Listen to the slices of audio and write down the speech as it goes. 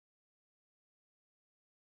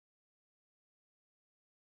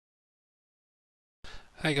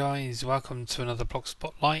Hey guys, welcome to another Block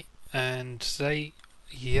Spotlight, and today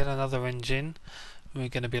yet another engine. We're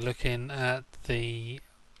going to be looking at the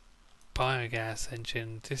biogas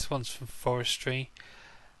engine. This one's from forestry,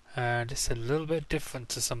 and it's a little bit different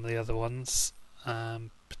to some of the other ones,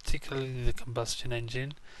 particularly the combustion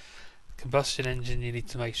engine. Combustion engine, you need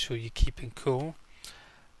to make sure you're keeping cool.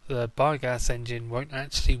 The biogas engine won't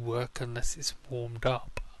actually work unless it's warmed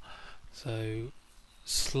up, so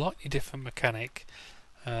slightly different mechanic.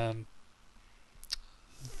 Um,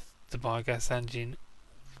 the biogas engine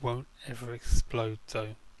won't ever explode though.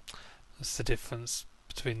 That's the difference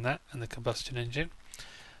between that and the combustion engine.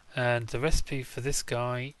 And the recipe for this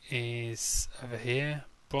guy is over here: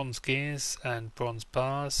 bronze gears and bronze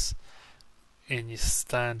bars in your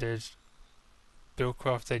standard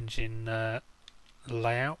Buildcraft engine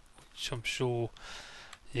layout, which I'm sure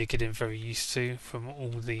you're getting very used to from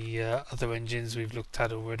all the other engines we've looked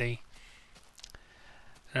at already.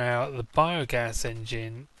 Now, the biogas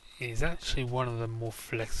engine is actually one of the more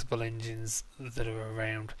flexible engines that are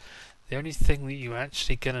around. The only thing that you're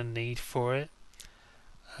actually going to need for it,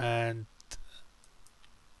 and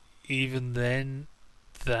even then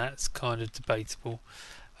that's kind of debatable,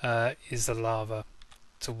 is the lava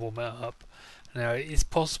to warm it up. Now, it is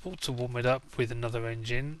possible to warm it up with another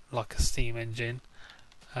engine, like a steam engine,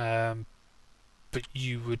 but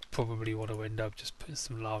you would probably want to end up just putting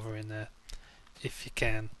some lava in there if you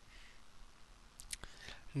can.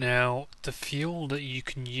 Now, the fuel that you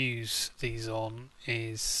can use these on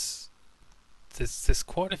is there's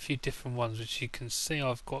quite a few different ones, which you can see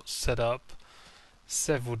I've got set up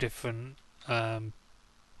several different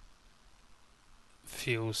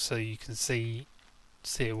fuels, so you can see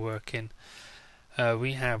it working.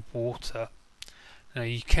 We have water. Now,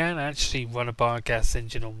 you can actually run a biogas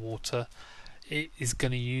engine on water. It is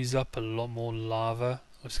going to use up a lot more lava.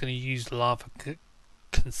 It's going to use lava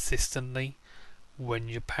consistently when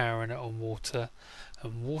you're powering it on water,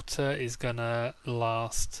 and water is going to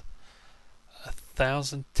last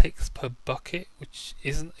 1,000 ticks per bucket, which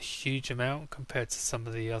isn't a huge amount compared to some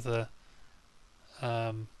of the other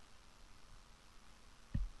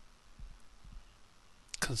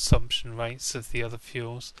consumption rates of the other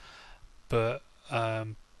fuels, but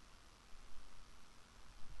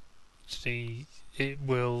actually it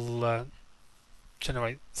will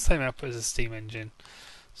generate the same output as a steam engine,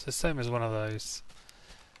 so same as one of those.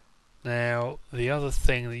 Now, the other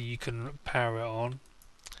thing that you can power it on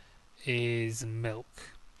is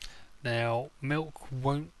milk. Now, milk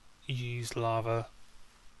won't use lava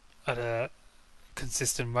at a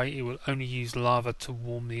consistent rate. It will only use lava to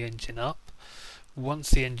warm the engine up.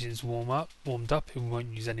 Once the engine's warmed up, it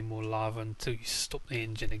won't use any more lava until you stop the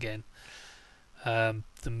engine again.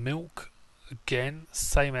 The milk, again,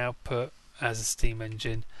 same output as a steam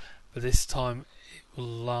engine, but this time it will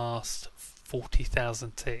last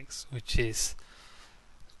 40,000 ticks, which is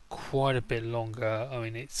quite a bit longer. I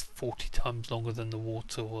mean, it's 40 times longer than the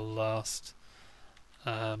water will last.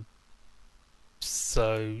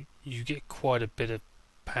 So you get quite a bit of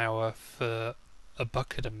power for a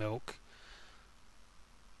bucket of milk,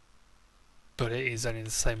 but it is only the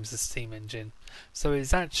same as the steam engine. So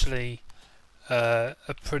it's actually a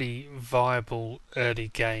pretty viable early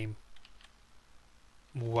game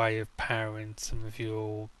way of powering some of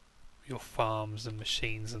your farms and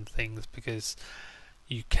machines and things, because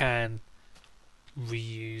you can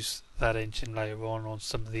reuse that engine later on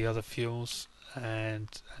some of the other fuels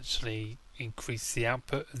and actually increase the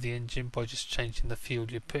output of the engine by just changing the fuel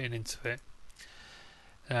you're putting into it.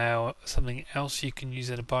 Now, something else you can use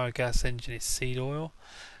in a biogas engine is seed oil.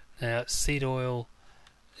 Now, seed oil,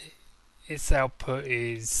 its output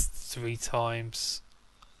is 3 times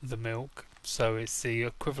the milk, so it's the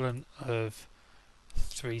equivalent of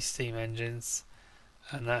 3 steam engines,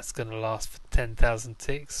 and that's going to last for 10,000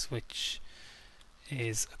 ticks, which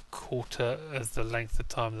is a quarter of the length of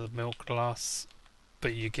time that the milk lasts,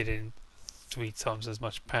 but you're getting 3 times as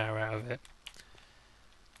much power out of it.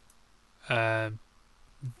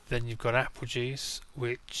 Then you've got apple juice,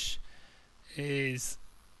 which is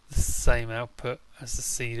the same output as the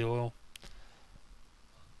seed oil.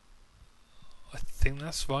 I think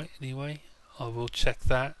that's right anyway. I will check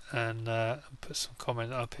that and put some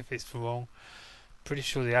comment up if it's wrong. Pretty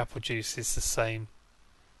sure the apple juice is the same.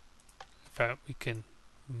 In fact, we can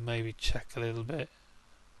maybe check a little bit.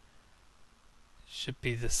 Should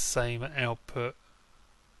be the same output.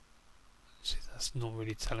 See, that's not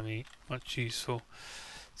really telling me much useful.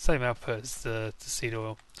 Same output as the seed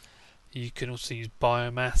oil. You can also use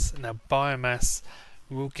biomass. Now, biomass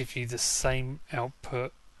will give you the same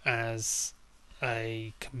output as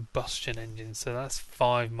a combustion engine, so that's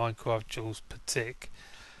 5 microjoules per tick.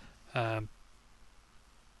 The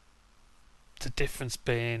difference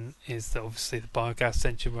being is that obviously the biogas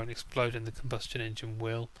engine won't explode and the combustion engine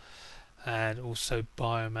will, and also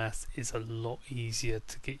biomass is a lot easier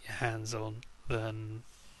to get your hands on than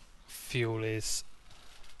fuel is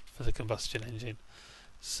for the combustion engine.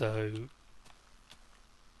 So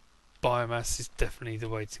biomass is definitely the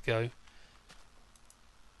way to go.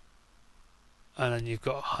 And then you've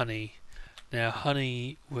got honey. Now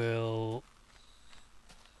honey will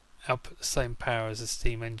output the same power as a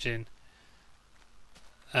steam engine,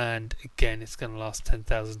 and again it's going to last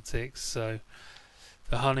 10,000 ticks. So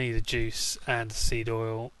the honey, the juice and the seed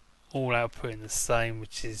oil all outputting the same,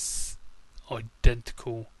 which is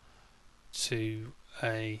identical to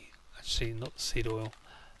actually not the seed oil,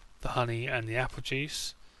 the honey and the apple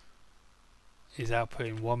juice is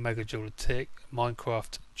outputting 1 megajoule a tick,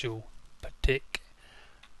 Minecraft joule per tick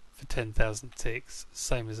for 10,000 ticks,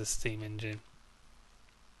 same as a steam engine.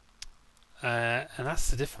 And that's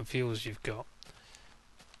the different fuels you've got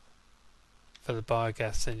for the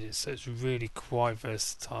biogas engine, so it's really quite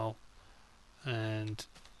versatile and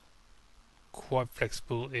quite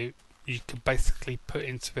flexible. You can basically put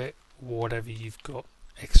into it whatever you've got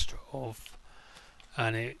extra of,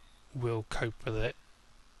 and it will cope with it,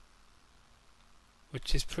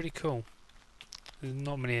 which is pretty cool. There's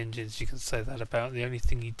not many engines you can say that about. The only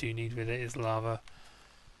thing you do need with it is lava.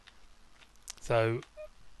 So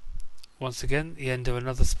once again, the end of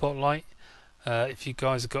another spotlight. If you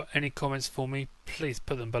guys have got any comments for me, please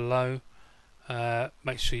put them below.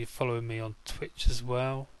 Make sure you're following me on Twitch as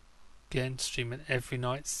well. Again, streaming every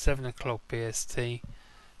night, 7 o'clock BST.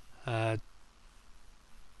 And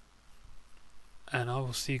I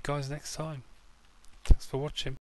will see you guys next time. Thanks for watching.